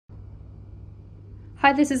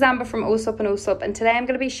Hi, this is Amber from Allsop and Allsop, and today I'm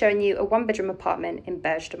going to be showing you a one-bedroom apartment in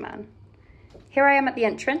Burj, Daman. Here I am at the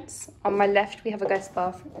entrance. On my left we have a guest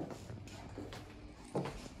bathroom.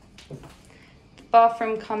 The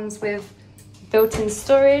bathroom comes with built-in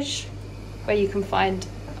storage where you can find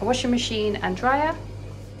a washing machine and dryer.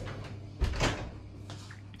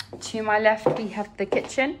 To my left we have the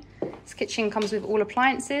kitchen. This kitchen comes with all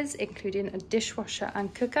appliances including a dishwasher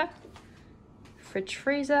and cooker, fridge,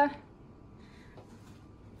 freezer.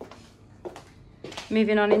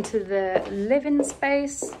 Moving on into the living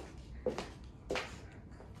space.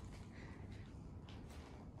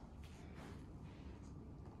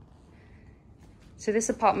 So this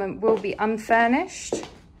apartment will be unfurnished.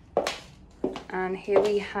 And here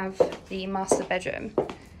we have the master bedroom.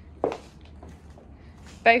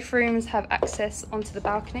 Both rooms have access onto the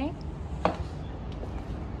balcony.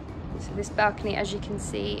 So this balcony, as you can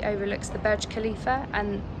see, overlooks the Burj Khalifa,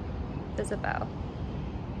 and there's a bell.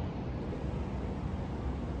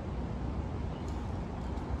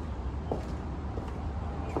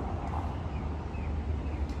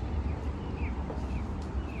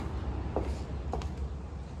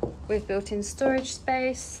 With built-in storage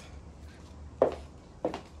space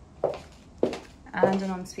and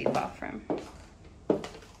an ensuite bathroom.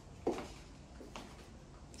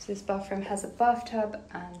 So this bathroom has a bathtub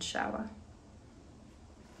and shower.